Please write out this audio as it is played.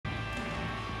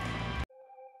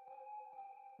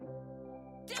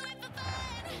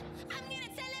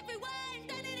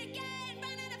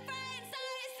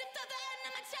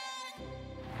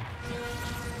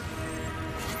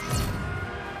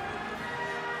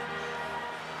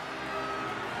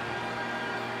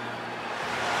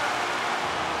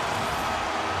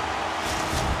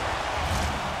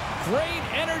Great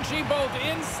energy both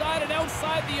inside and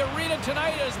outside the arena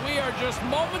tonight as we are just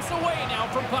moments away now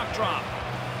from puck drop.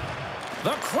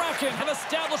 The Kraken have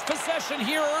established possession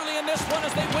here early in this one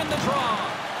as they win the draw.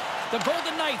 The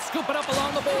Golden Knights scoop it up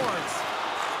along the boards.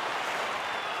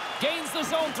 Gains the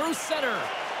zone through center.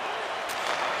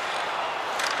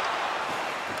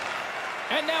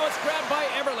 And now it's grabbed by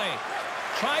Eberle.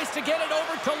 Tries to get it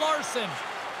over to Larson.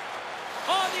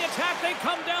 On the attack, they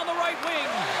come down the right wing.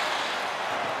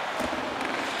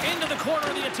 Into the corner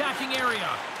of the attacking area.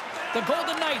 The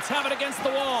Golden Knights have it against the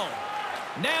wall.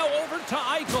 Now over to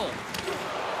Eichel.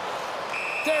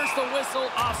 There's the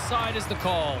whistle. Offside is the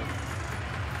call.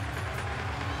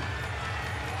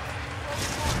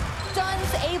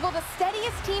 Dunn's able to steady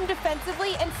his team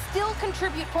defensively and still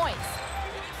contribute points.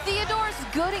 Theodore's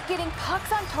good at getting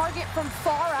pucks on target from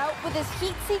far out with his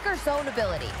heat-seeker zone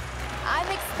ability. I'm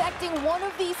expecting one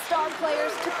of these star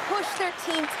players to push their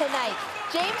team tonight.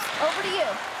 James, over to you.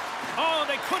 Oh,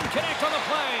 they couldn't connect on the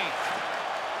play.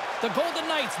 The Golden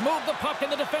Knights move the puck in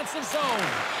the defensive zone.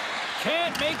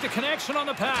 Can't make the connection on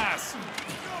the pass.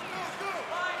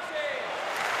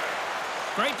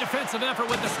 Great defensive effort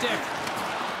with the stick.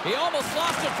 He almost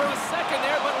lost it for a second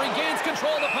there, but regains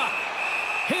control of the puck.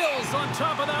 Hills on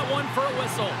top of that one for a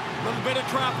whistle. A little bit of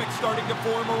traffic starting to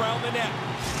form around the net.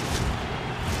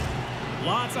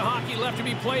 Lots of hockey left to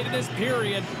be played in this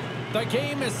period. The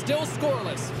game is still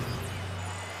scoreless.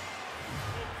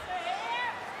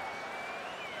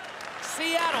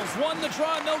 Seattle's won the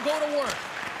draw, and they'll go to work.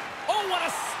 Oh, what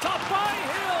a stop by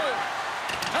Hill!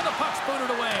 And the puck's booted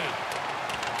away.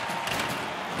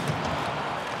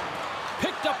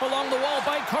 Picked up along the wall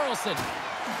by Carlson.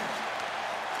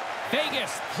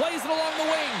 Vegas plays it along the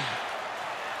wing.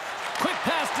 Quick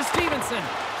pass to Stevenson.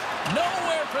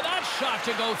 Nowhere for that shot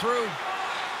to go through.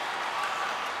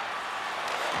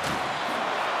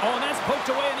 Oh, and that's poked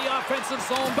away in the offensive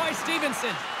zone by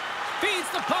Stevenson. Feeds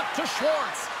the puck to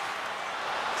Schwartz.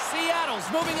 Seattle's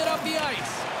moving it up the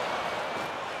ice.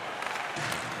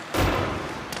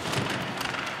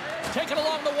 Taken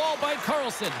along the wall by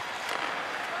Carlson.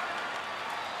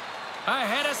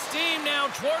 Ahead of steam now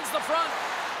towards the front.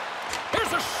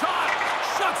 Here's a shot.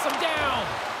 Shuts him down.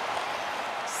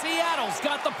 Seattle's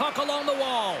got the puck along the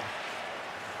wall.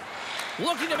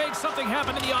 Looking to make something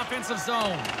happen in the offensive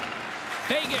zone.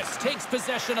 Vegas takes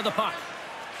possession of the puck.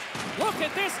 Look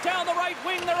at this down the right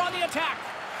wing. They're on the attack.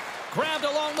 Grabbed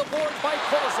along the boards by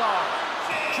Kozar.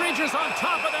 Treacher's on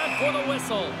top of that for the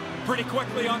whistle. Pretty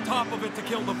quickly on top of it to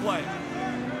kill the play.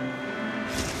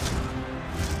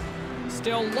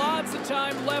 Still lots of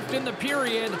time left in the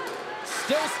period.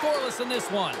 Still scoreless in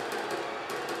this one.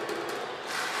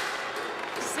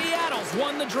 Seattle's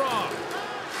won the draw.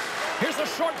 Here's a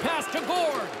short pass to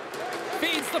Gord.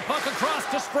 Feeds the puck across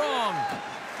to Sprong.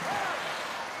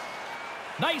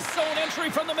 Nice zone entry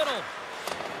from the middle.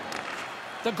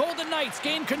 The Golden Knights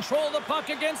gain control of the puck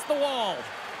against the wall.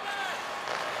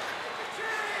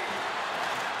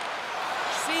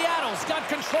 Seattle's got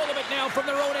control of it now from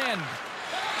their own end.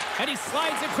 And he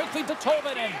slides it quickly to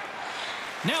Tolvanen.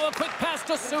 Now a quick pass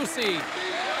to Soucy.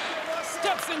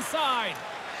 Steps inside.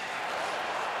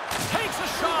 Takes a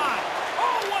shot.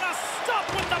 Oh, what a stop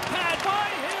with the pad by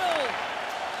Hill.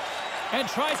 And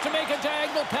tries to make a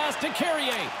diagonal pass to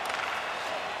Carrier.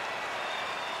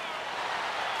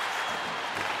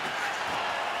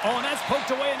 Oh, and that's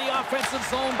poked away in the offensive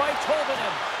zone by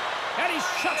Tolvanen. And he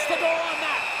shuts the door on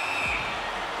that.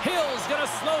 Hill's going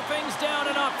to slow things down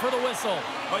and up for the whistle.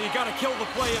 Well, you got to kill the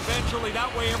play eventually.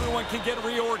 That way everyone can get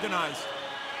reorganized.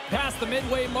 Past the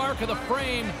midway mark of the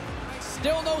frame.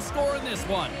 Still no score in this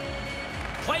one.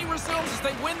 Play resumes as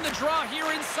they win the draw here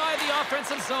inside the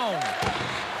offensive zone.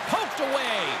 Poked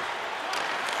away.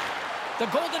 The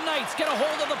Golden Knights get a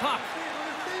hold of the puck.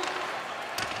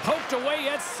 Poked away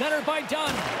at center by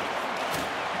Dunn.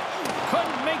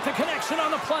 Couldn't make the connection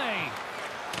on the play.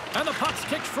 And the puck's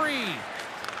kicked free.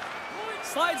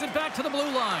 Slides it back to the blue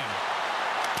line.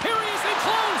 Here he is in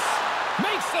close.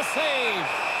 Makes the save.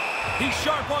 He's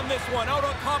sharp on this one. Out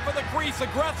on top of the crease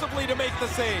aggressively to make the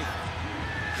save.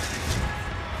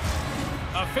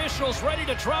 Officials ready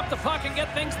to drop the puck and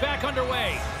get things back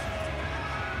underway.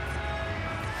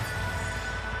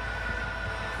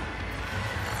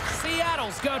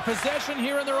 Seattle's got possession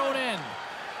here in their own end.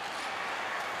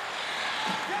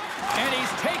 And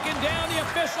he's taken down. The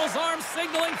official's arm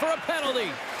signaling for a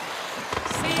penalty.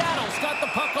 Seattle's got the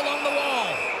puck along the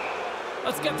wall.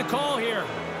 Let's get the call here.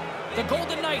 The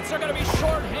Golden Knights are going to be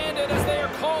shorthanded as they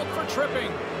are called for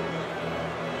tripping.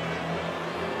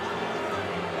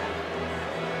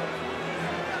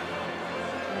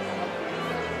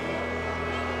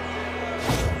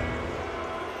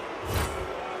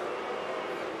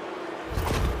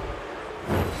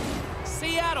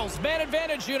 Seattle's man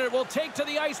advantage unit will take to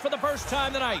the ice for the first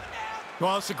time tonight.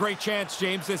 Well, it's a great chance,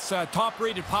 James. This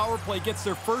top-rated power play gets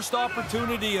their first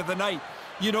opportunity of the night.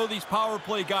 You know these power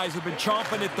play guys have been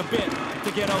chomping at the bit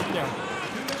to get out there.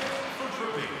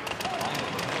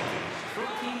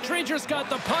 Treacher's got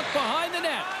the puck behind the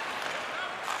net.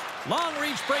 Long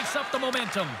reach breaks up the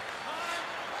momentum.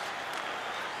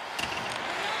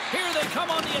 Here they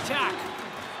come on the attack.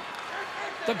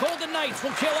 The Golden Knights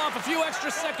will kill off a few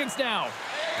extra seconds now.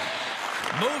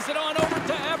 Moves it on over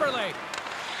to Eberle.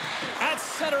 At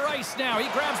center ice now, he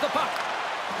grabs the puck.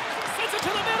 Sends it to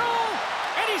the middle,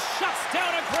 and he shuts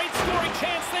down a great scoring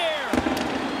chance there.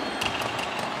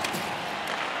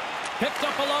 Picked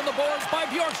up along the boards by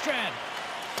Bjorkstrand.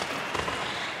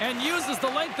 And uses the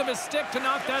length of his stick to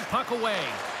knock that puck away.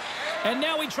 And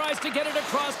now he tries to get it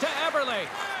across to Eberle.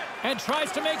 And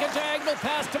tries to make a diagonal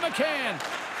pass to McCann.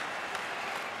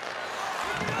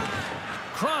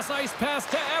 Cross ice pass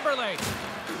to Eberle.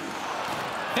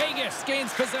 Vegas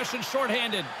gains possession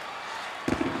shorthanded.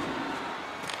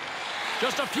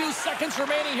 Just a few seconds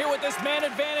remaining here with this man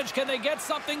advantage. Can they get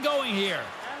something going here?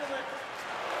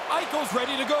 Eichel's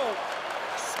ready to go.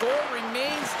 Score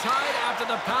remains tied after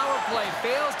the power play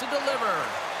fails to deliver.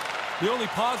 The only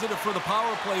positive for the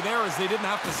power play there is they didn't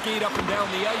have to skate up and down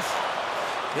the ice.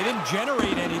 They didn't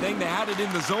generate anything. They had it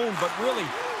in the zone, but really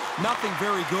nothing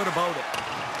very good about it.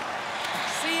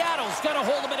 Seattle's got a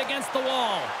hold of it against the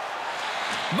wall.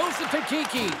 Moves it to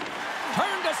Kiki.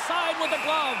 Turned aside with a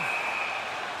glove.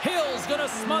 Hill's gonna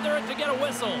smother it to get a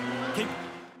whistle.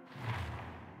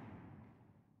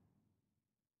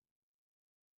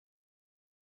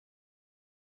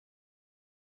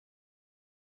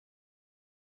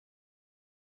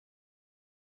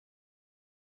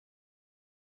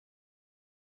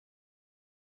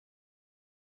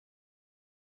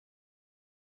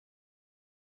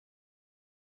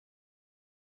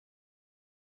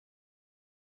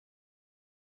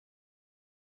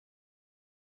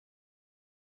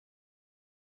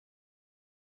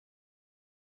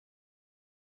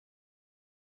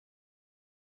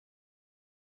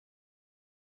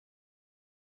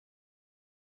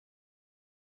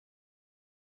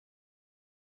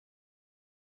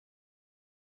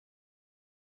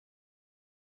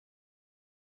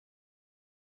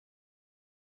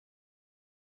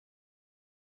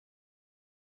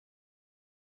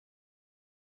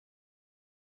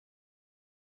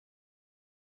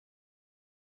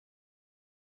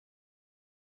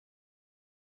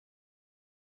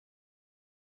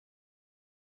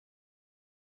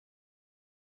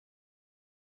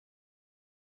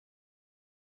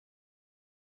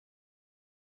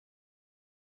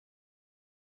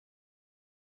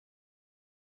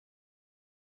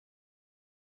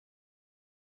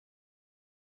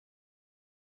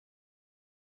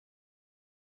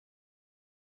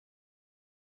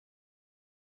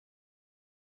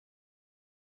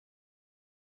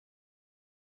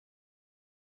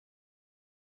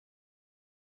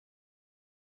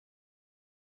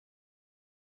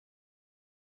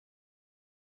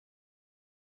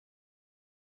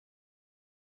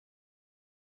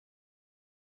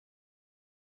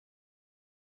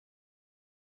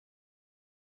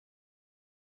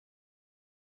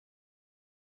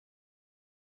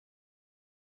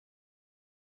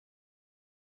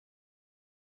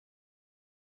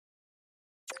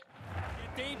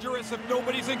 Dangerous if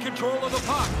nobody's in control of the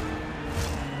puck.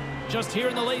 Just here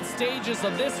in the late stages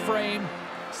of this frame,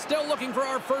 still looking for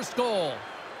our first goal.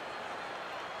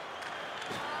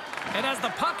 And as the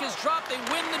puck is dropped, they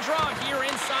win the draw here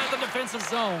inside the defensive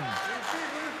zone.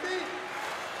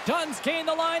 Duns gain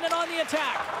the line and on the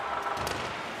attack.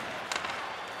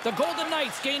 The Golden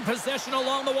Knights gain possession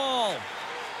along the wall.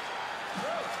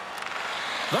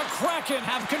 The Kraken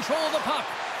have control of the puck.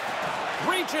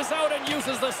 Reaches out and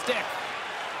uses the stick.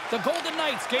 The Golden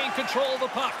Knights gain control of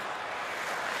the puck.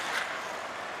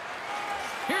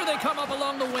 Here they come up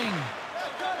along the wing.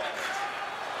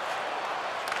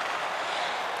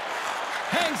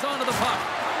 Hangs onto the puck.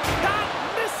 That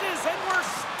misses, and we're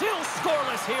still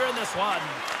scoreless here in this one.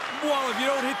 Well, if you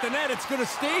don't hit the net, it's going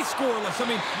to stay scoreless. I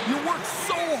mean, you work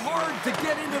so hard to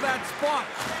get into that spot.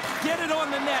 Get it on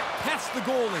the net. Test the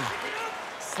goalie.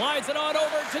 Slides it on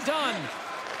over to Dunn.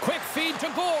 Quick feed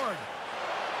to Gord.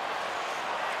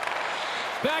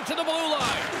 Back to the blue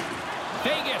line.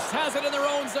 Vegas has it in their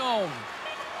own zone.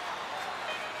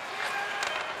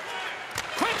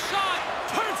 Quick shot,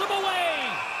 turns him away.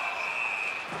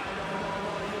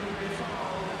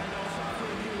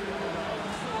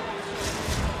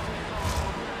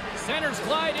 Centers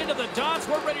glide into the dots.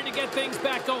 We're ready to get things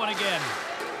back going again.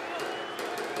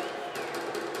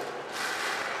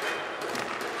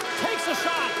 Takes a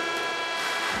shot.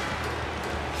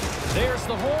 There's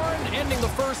the horn, ending the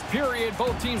first period.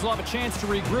 Both teams will have a chance to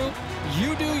regroup.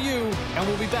 You do you, and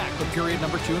we'll be back with period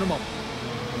number 2 in a moment.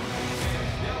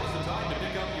 Now is the time to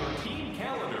pick up your team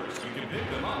calendars. You can pick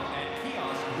them up at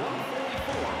kiosk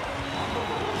 144 on the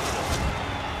road.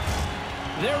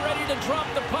 They're ready to drop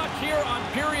the puck here on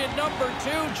period number 2.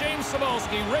 James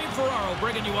Cybulski, Ray Ferraro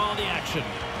bringing you all the action.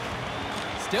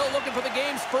 Still looking for the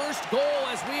game's first goal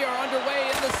as we are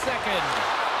underway in the second.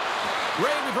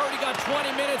 Ray, we've already got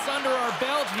 20 minutes under our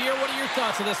belt here. What are your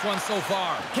thoughts of this one so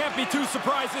far? Can't be too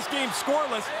surprised this game's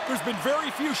scoreless. There's been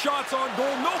very few shots on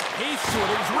goal. No pace to it.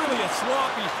 It was really a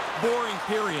sloppy, boring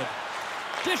period.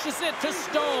 Dishes it to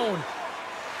Stone.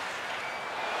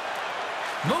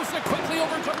 Moves it quickly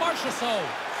over to Marchessault.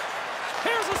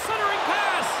 Here's a centering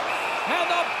pass. And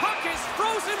the puck is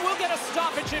frozen. We'll get a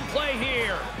stoppage in play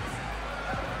here.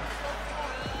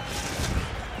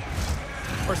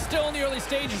 We're still in the early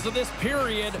stages of this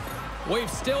period. We've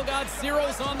still got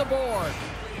zeros on the board.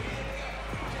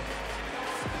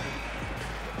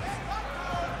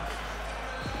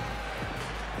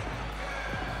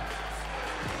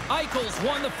 Eichel's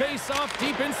won the face-off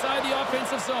deep inside the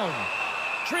offensive zone.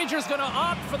 Treacher's going to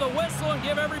opt for the whistle and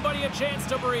give everybody a chance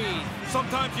to breathe.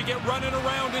 Sometimes you get running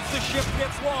around as the shift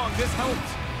gets long. This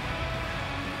helps.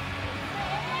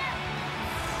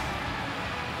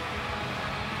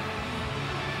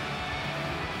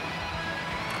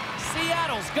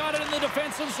 Seattle's got it in the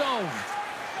defensive zone.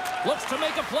 Looks to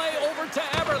make a play over to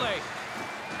Eberle.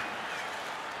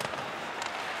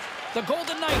 The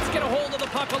Golden Knights get a hold of the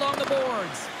puck along the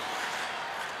boards.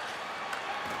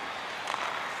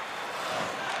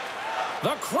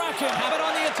 The Kraken have it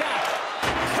on the attack.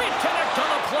 Can't connect on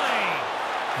the play.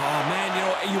 Oh, man,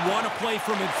 you want to play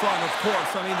from in front, of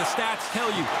course. I mean, the stats tell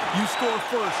you, you score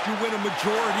first, you win a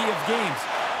majority of games.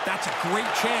 That's a great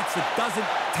chance that doesn't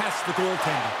test the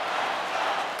goaltender.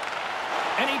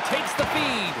 And he takes the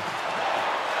feed.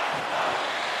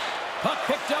 Puck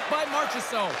picked up by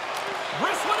Marchessault.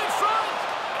 Wrist one in front.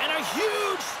 And a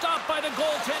huge stop by the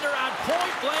goaltender at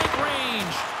point-blank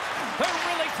range. They're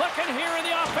really clicking here in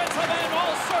the offensive end.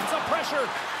 All sorts of pressure.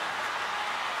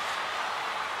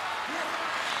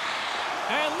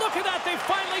 And look at that. They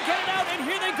finally get it out. And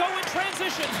here they go in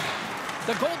transition.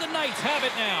 The Golden Knights have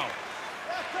it now.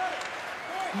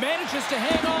 Manages to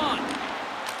hang on.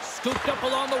 Scooped up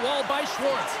along the wall by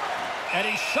Schwartz. And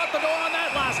he shut the door on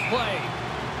that last play.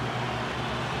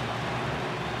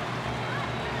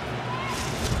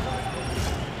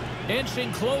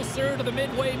 Inching closer to the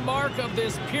midway mark of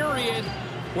this period.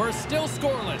 We're still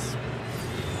scoreless.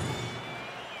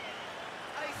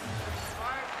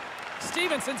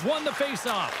 Stevenson's won the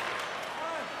faceoff.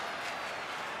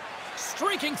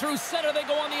 Streaking through center, they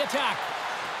go on the attack.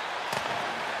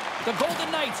 The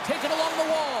Golden Knights take it along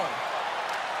the wall.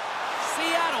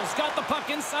 Seattle's got the puck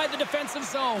inside the defensive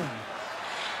zone.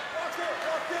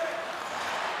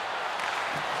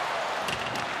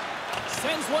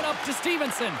 Sends one up to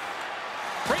Stevenson.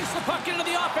 Brings the puck into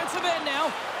the offensive end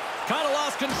now. Kind of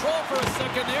lost control for a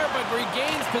second there, but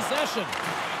regains possession.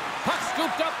 Puck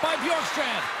scooped up by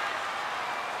Bjorkstrand.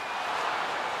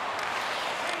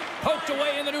 Poked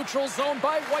away in the neutral zone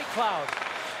by Whitecloud.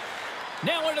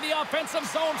 Now into the offensive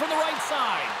zone from the right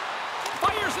side.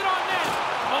 Fires it on net.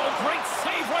 Oh, great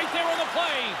save right there on the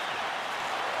play.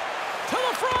 To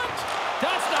the front.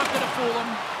 That's not going to fool him.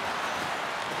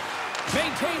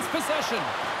 Maintains possession.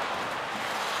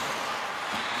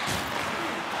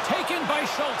 Taken by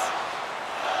Schultz.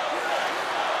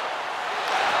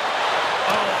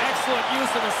 Oh, excellent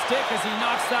use of the stick as he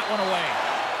knocks that one away.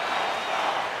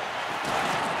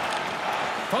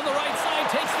 From the right side,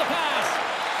 takes the pass.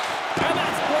 And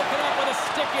that's broken up with a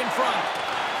stick in front.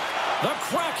 The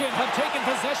Kraken have taken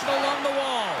possession along the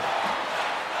wall.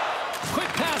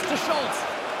 Quick pass to Schultz.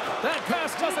 That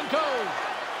pass doesn't go.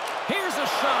 Here's a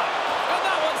shot. And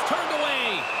that one's turned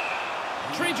away.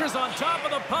 Treacher's on top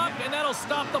of the puck, and that'll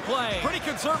stop the play. Pretty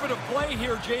conservative play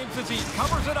here, James, as he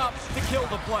covers it up to kill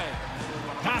the play.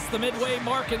 Past the midway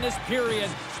mark in this period,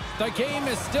 the game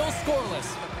is still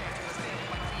scoreless.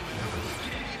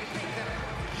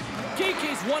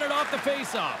 Geeky's won it off the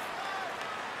faceoff.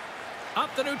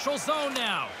 Up the neutral zone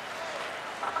now.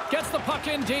 Gets the puck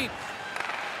in deep.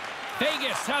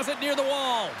 Vegas has it near the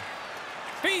wall.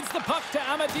 Feeds the puck to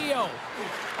Amadio.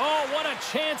 Oh, what a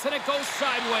chance, and it goes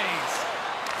sideways.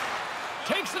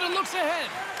 Takes it and looks ahead.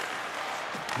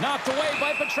 Knocked away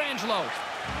by Pietrangelo.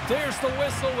 There's the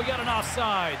whistle. We got an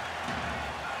offside.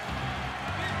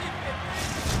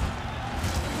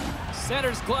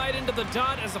 Centers glide into the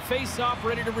dot as a face-off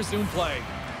ready to resume play.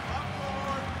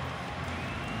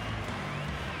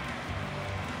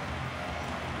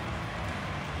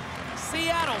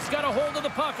 Seattle's got a hold of the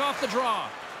puck off the draw.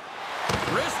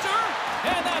 Wrister,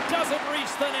 and that doesn't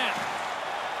reach the net.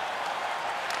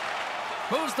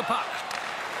 Moves the puck.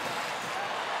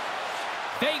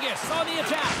 Vegas on the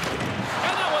attack,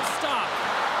 and that one's stopped.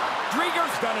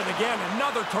 Drieger's done it again.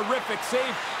 Another terrific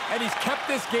save, and he's kept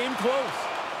this game close.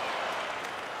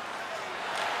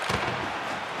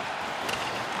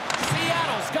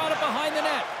 Seattle's got it behind the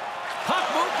net. Puck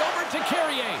moved over to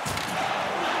Carrier.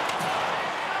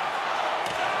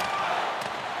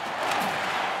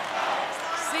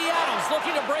 Seattle's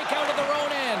looking to break out of their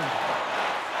own end.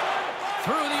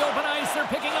 Through the open ice, they're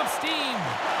picking up steam.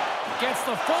 Gets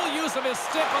the full use of his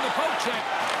stick on the poke check.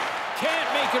 Can't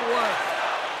make it work.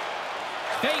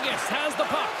 Vegas has the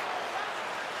puck.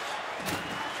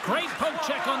 Great poke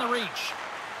check on the reach.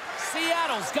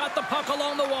 Seattle's got the puck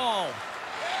along the wall.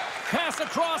 Pass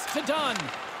across to Dunn.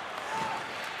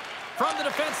 From the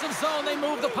defensive zone, they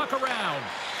move the puck around.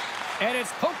 And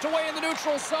it's poked away in the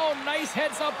neutral zone. Nice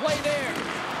heads-up play there.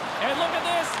 And look at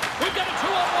this. We've got a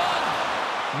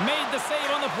 2-on-1. Made the save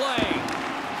on the play.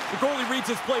 The goalie reads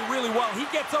his play really well. He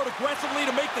gets out aggressively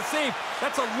to make the save.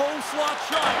 That's a low slot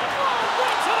shot. Oh,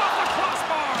 rips it off the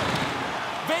crossbar.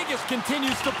 Vegas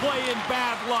continues to play in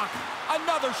bad luck.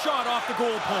 Another shot off the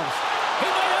goal post. He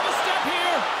might have a step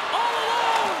here. All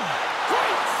alone.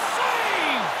 Great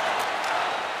save.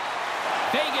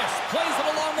 Vegas plays it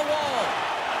along the wall.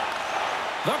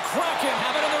 The Kraken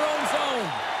have it in their own zone.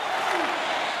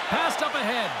 Passed up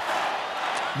ahead.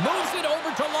 Moves it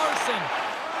over to Larson.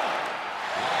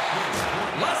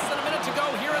 Less than a minute to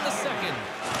go here in the second.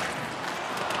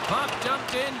 Puck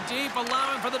dumped in deep,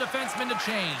 allowing for the defenseman to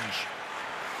change.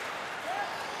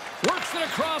 Works it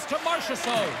across to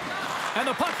Marchessault. And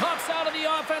the puck hops out of the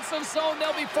offensive zone.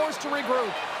 They'll be forced to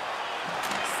regroup.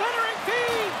 Centering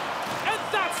feed. And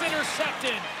that's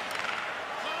intercepted.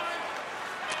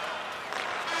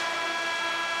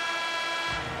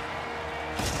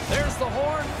 There's the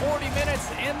horn. 40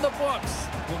 minutes in the books.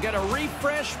 We'll get a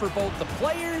refresh for both the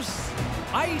players,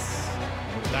 ice.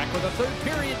 We'll be back with a third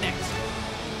period next.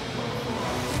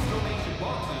 Donation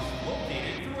boxes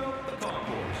located throughout the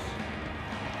concourse.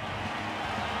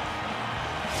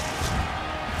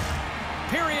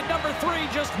 Period number 3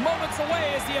 just moments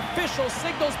away as the official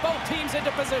signals both teams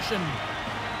into position.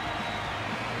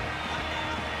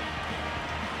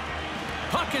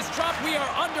 Puck is dropped. We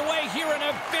are underway here in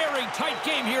a very tight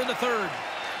game here in the third.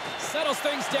 Settles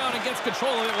things down and gets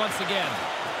control of it once again.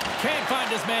 Can't find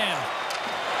his man.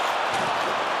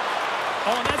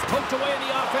 Oh, and that's poked away in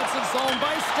the offensive zone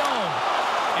by Stone.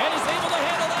 And he's able to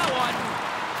handle that one.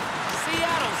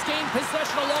 Seattle's gained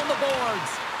possession along the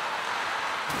boards.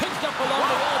 Picked up along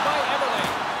the wall by Everly.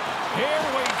 Here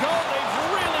we go. They've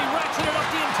really ratcheted up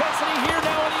the intensity here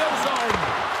now in the O-zone.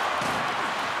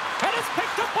 And it's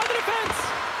picked up by the defense.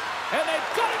 And they've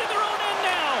got it in their own end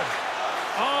now.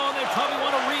 Oh, they probably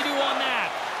want a redo on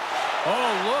that. Oh,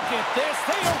 look at this.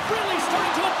 They are really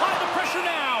starting to apply the pressure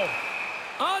now.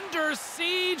 Under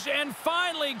siege, and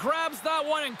finally grabs that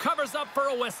one and covers up for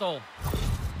a whistle.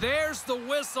 There's the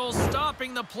whistle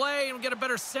stopping the play, and we get a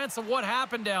better sense of what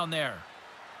happened down there.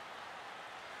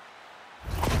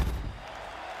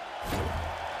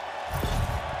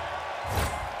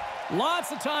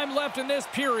 Lots of time left in this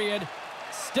period.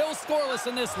 Still scoreless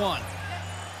in this one.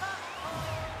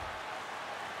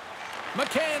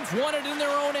 McCann's won it in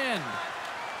their own end.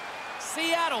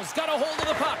 Seattle's got a hold of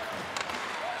the puck.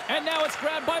 And now it's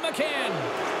grabbed by McCann.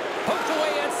 Poked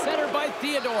away at center by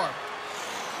Theodore.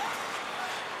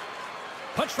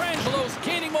 Pietrangelo's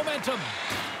gaining momentum.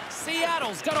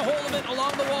 Seattle's got a hold of it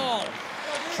along the wall.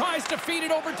 Tries to feed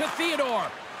it over to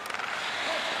Theodore.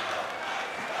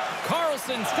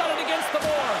 Carlson's got it against the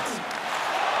boards.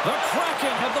 The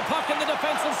Kraken have the puck in the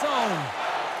defensive zone.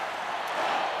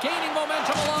 Gaining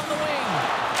momentum along the wing.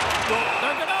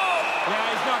 They're going to...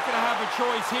 Yeah, he's not going to have a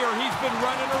choice here. He's been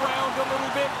running around a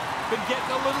little bit, been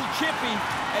getting a little chippy,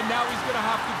 and now he's going to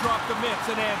have to drop the mitts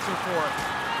and answer for it.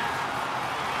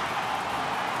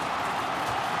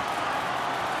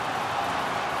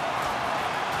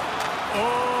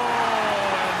 Oh,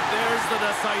 and there's the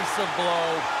decisive blow.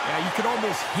 Yeah, you can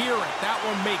almost hear it. That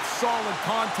one makes solid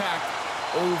contact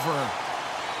over.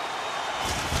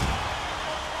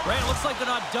 Ray, it looks like they're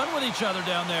not done with each other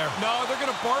down there. No, they're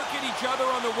going to bark at each other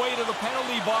on the way to the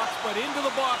penalty box, but into the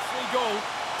box they go.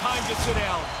 Time to sit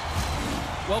down.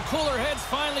 Well, cooler heads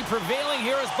finally prevailing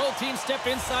here as both teams step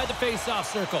inside the face-off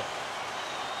circle.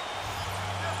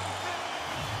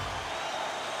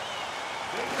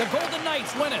 The Golden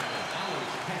Knights win it.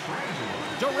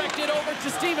 Directed over to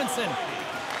Stevenson.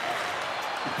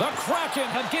 The Kraken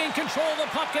have gained control of the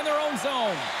puck in their own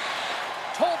zone.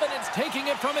 Tolvanen's taking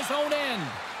it from his own end.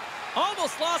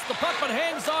 Almost lost the puck, but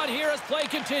hangs on here as play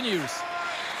continues.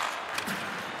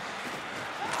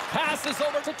 Passes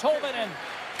over to Tolvanen.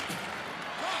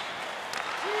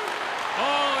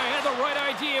 Oh, he had the right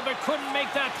idea, but couldn't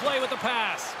make that play with the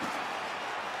pass.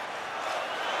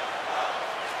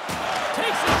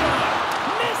 Takes a shot.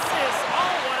 Misses.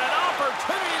 Oh, what an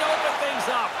opportunity to open things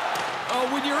up.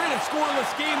 When you're in a scoreless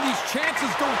game, these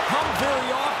chances don't come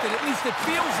very often. At least it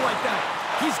feels like that.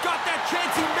 He's got that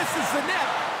chance. He misses the net.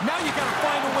 Now you got to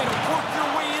find a way to work your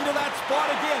way into that spot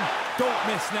again. Don't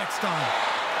miss next time.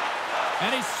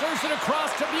 And he serves it across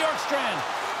to Bjorkstrand.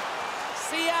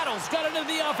 Seattle's got it into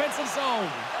the offensive zone.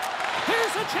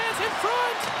 Here's a chance in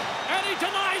front. And he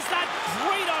denies that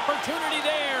great opportunity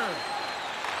there.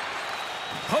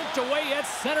 Poked away at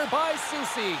center by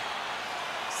Soucy.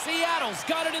 Seattle's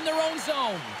got it in their own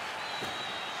zone.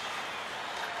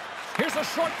 Here's a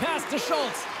short pass to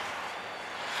Schultz.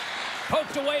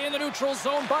 Poked away in the neutral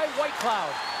zone by Whitecloud.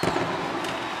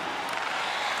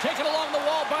 Taken along the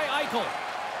wall by Eichel.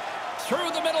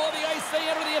 Through the middle of the ice, they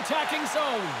enter the attacking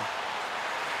zone.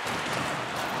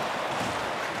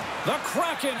 The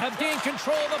Kraken have gained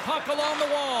control of the puck along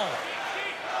the wall.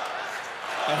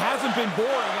 It hasn't been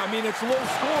boring. I mean, it's low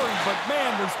scoring, but man,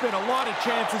 there's been a lot of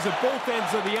chances at both ends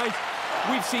of the ice.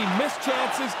 We've seen missed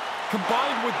chances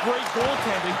combined with great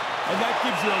goaltending, and that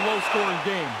gives you a low-scoring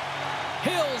game.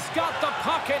 Hill's got the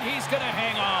puck, and he's going to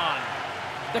hang on.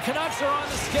 The Canucks are on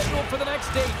the schedule for the next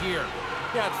date here.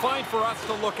 Yeah, it's fine for us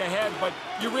to look ahead, but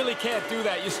you really can't do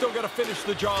that. You still got to finish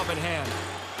the job in hand.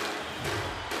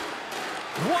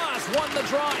 Ross won the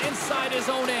draw inside his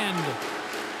own end.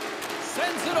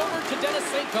 Sends it over to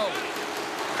Denisenko.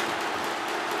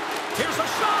 Here's a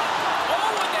shot.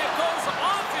 Oh, and that goes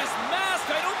off his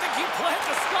mask. I don't think he planned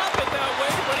to stop it that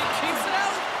way, but he keeps it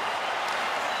out.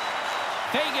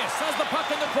 Vegas has the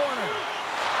puck in the corner.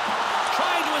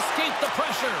 Trying to escape the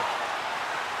pressure.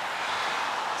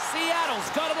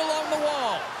 Seattle's got it along the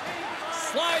wall.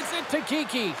 Slides it to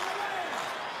Kiki.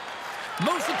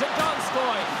 Moves it to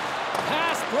Donskoy.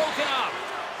 Pass broken up.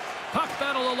 Puck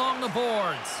battle along the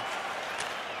boards.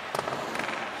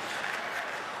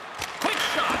 Quick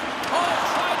shot. Oh,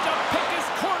 tried to pick his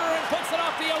corner and puts it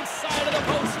off the outside of the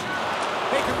post.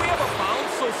 Hey, can we have a foul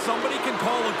so somebody can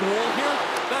call a goal here?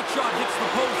 That shot hits the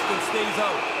post and stays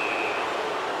out.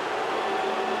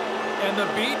 And the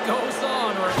beat goes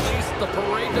on, or at least the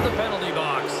parade to the penalty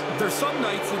box. There's some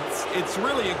nights it's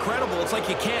really incredible. It's like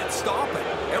you can't stop it.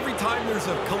 Every time there's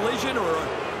a collision or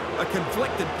a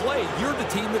conflicted play, you're the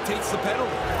team that takes the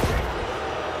penalty.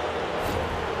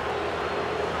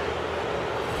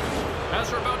 As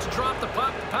we're about to drop the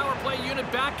puck, the power play unit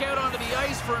back out onto the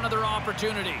ice for another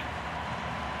opportunity.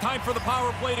 Time for the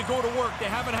power play to go to work. They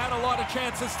haven't had a lot of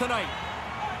chances tonight.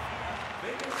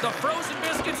 The frozen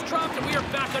biscuits dropped, and we are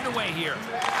back underway here.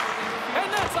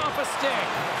 And that's off a stick.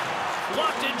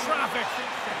 Locked in traffic.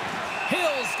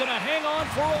 Hill's going to hang on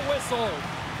for a whistle.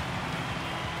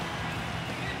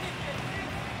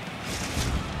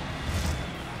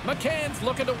 McCann's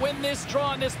looking to win this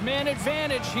draw and this man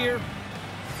advantage here.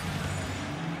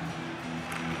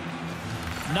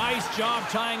 Nice job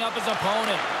tying up his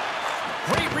opponent.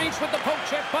 Great reach with the poke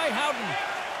check by Howden.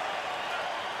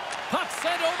 Puck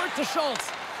sent over to Schultz.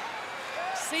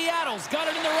 Seattle's got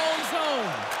it in their own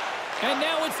zone. And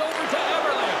now it's over to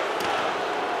Everly.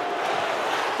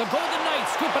 The Golden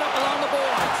Knights scoop it up along the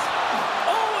boards.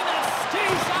 Oh, and that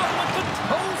stays out with the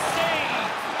toe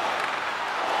save.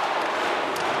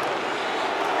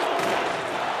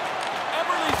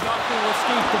 Everly's not going to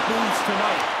escape the boos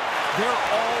tonight. They're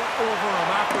all over him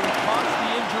after he caused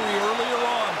the injury earlier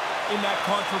on in that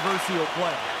controversial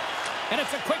play. And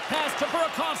it's a quick pass to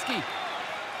Burakovsky.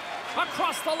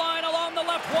 Across the line along the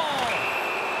left wall.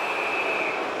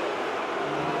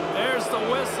 There's the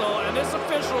whistle, and this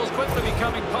official is quickly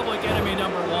becoming public enemy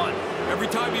number one. Every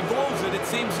time he blows it, it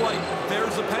seems like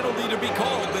there's a penalty to be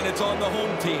called, and it's on the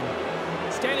home team.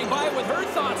 Standing by with her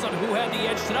thoughts on who had the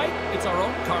edge tonight, it's our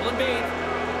own Carlin Babe.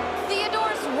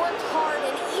 Theodore's worked hard,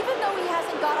 and even though he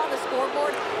hasn't got on the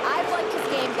scoreboard, I've liked his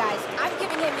game, guys. I'm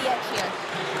giving him the edge here.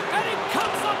 And he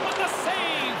comes up with the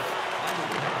save.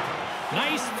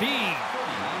 Nice feed.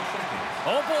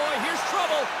 Oh boy, here's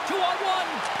trouble. 2-on-1.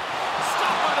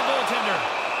 Stopped by the goaltender.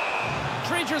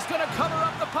 Treacher's going to cover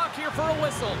up the puck here for a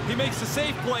whistle. He makes a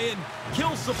safe play and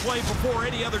kills the play before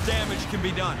any other damage can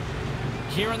be done.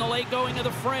 Here in the late going of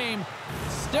the frame.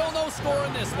 Still no score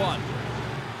in this one.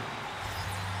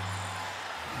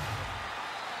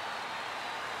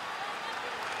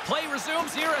 Play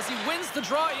resumes here as he wins the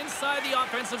draw inside the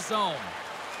offensive zone.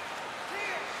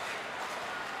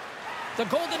 The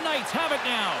Golden Knights have it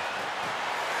now.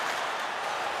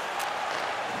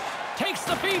 Takes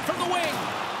the feed from the wing.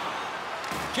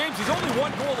 James, he's only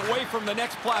one goal away from the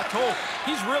next plateau.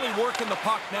 He's really working the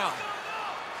puck now.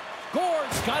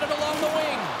 Gord's got it along the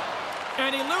wing.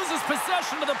 And he loses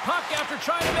possession of the puck after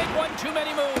trying to make one too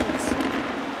many moves.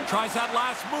 Tries that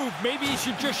last move. Maybe he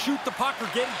should just shoot the puck or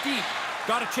get it deep.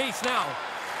 Got to chase now.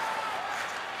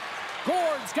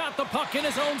 Gord's got the puck in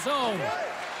his own zone.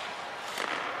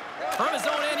 From his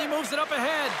own end, he moves it up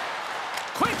ahead.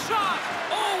 Quick shot!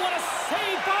 Oh, what a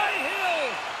save by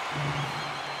Hill!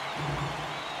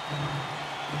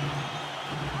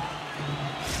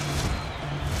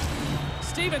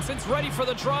 Stevenson's ready for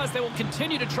the draw as they will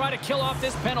continue to try to kill off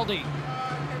this penalty.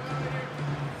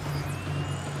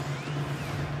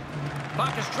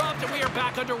 Puck is dropped and we are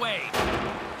back underway.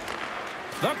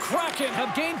 The Kraken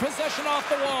have gained possession off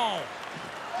the wall.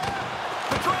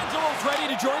 Petrangelo's ready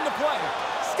to join the play.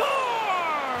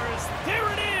 Scores! There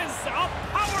it is, a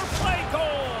power play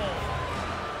goal.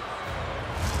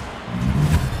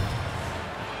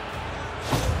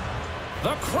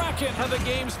 The Kraken have the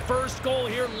game's first goal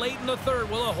here late in the third.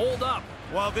 Will it hold up?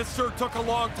 Well, this sure took a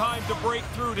long time to break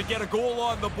through to get a goal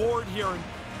on the board here, and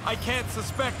I can't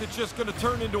suspect it's just going to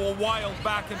turn into a wild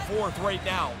back and forth right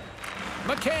now.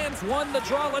 McCann's won the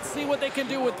draw. Let's see what they can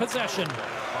do with possession.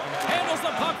 Handles the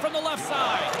puck from the left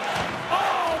side.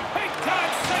 Oh, big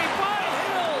time save by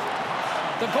Hill.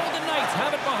 The Golden Knights have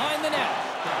it behind the net.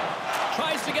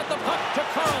 Tries to get the puck to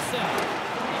Carlson.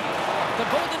 The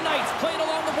Golden Knights played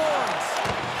along the boards.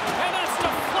 And that's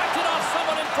deflected off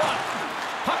someone in front.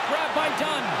 Puck grabbed by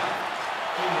Dunn.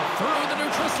 Through the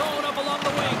neutral zone up along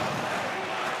the wing.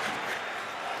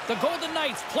 The Golden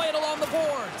Knights play it along the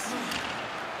boards.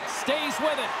 Stays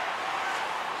with it.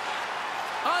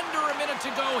 Under a minute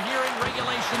to go here in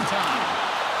regulation time.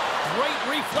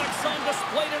 Great reflex on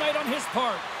display tonight on his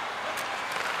part.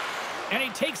 And he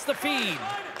takes the feed.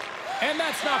 And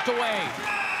that's knocked away.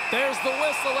 There's the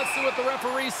whistle. Let's see what the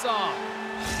referee saw.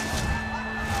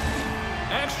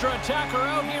 Extra attacker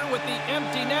out here with the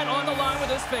empty net on the line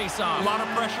with his face-off. A lot of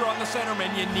pressure on the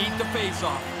centerman. You need the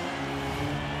face-off.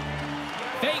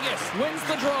 Vegas wins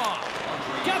the draw.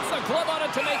 Gets a glove on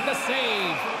it to make the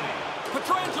save.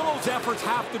 Petrangelo's efforts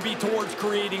have to be towards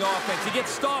creating offense. He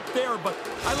gets stopped there, but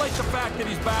I like the fact that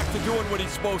he's back to doing what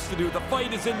he's supposed to do. The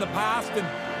fight is in the past, and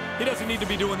he doesn't need to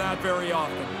be doing that very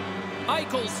often.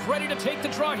 Eichel's ready to take the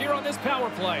draw here on this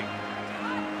power play.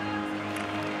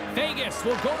 Vegas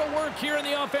will go to work here in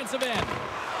the offensive end.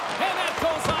 And that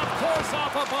goes off course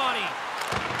off a body.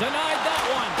 Denied that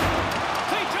one.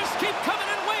 They just keep coming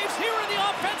in waves here in the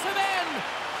offensive end.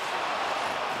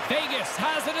 Vegas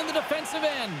has it in the defensive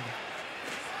end.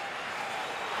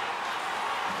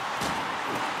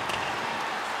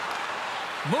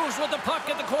 Moves with the puck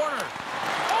at the corner.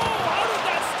 Oh, how did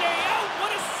that stay out?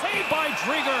 What a save by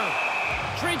Drieger.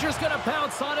 Drieger's going to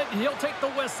bounce on it, and he'll take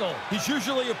the whistle. He's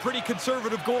usually a pretty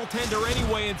conservative goaltender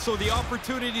anyway, and so the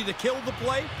opportunity to kill the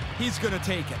play, he's going to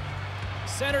take it.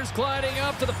 Center's gliding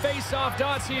up to the face-off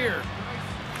dots here.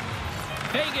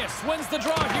 Vegas wins the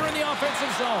draw here in the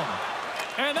offensive zone.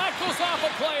 And that goes off a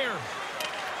player.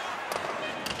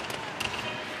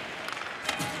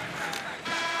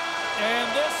 And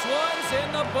this one's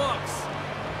in the books.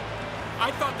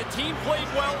 I thought the team played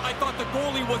well. I thought the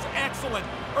goalie was excellent,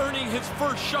 earning his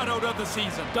first shutout of the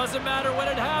season. Doesn't matter when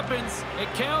it happens. It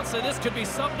counts, and this could be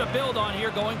something to build on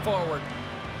here going forward.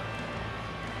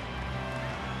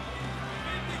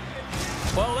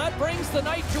 Well, that brings the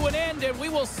night to an end, and we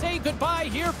will say goodbye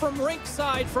here from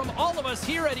Rinkside from all of us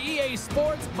here at EA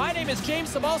Sports. My name is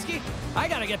James Cybulski. I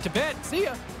got to get to bed. See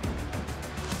ya.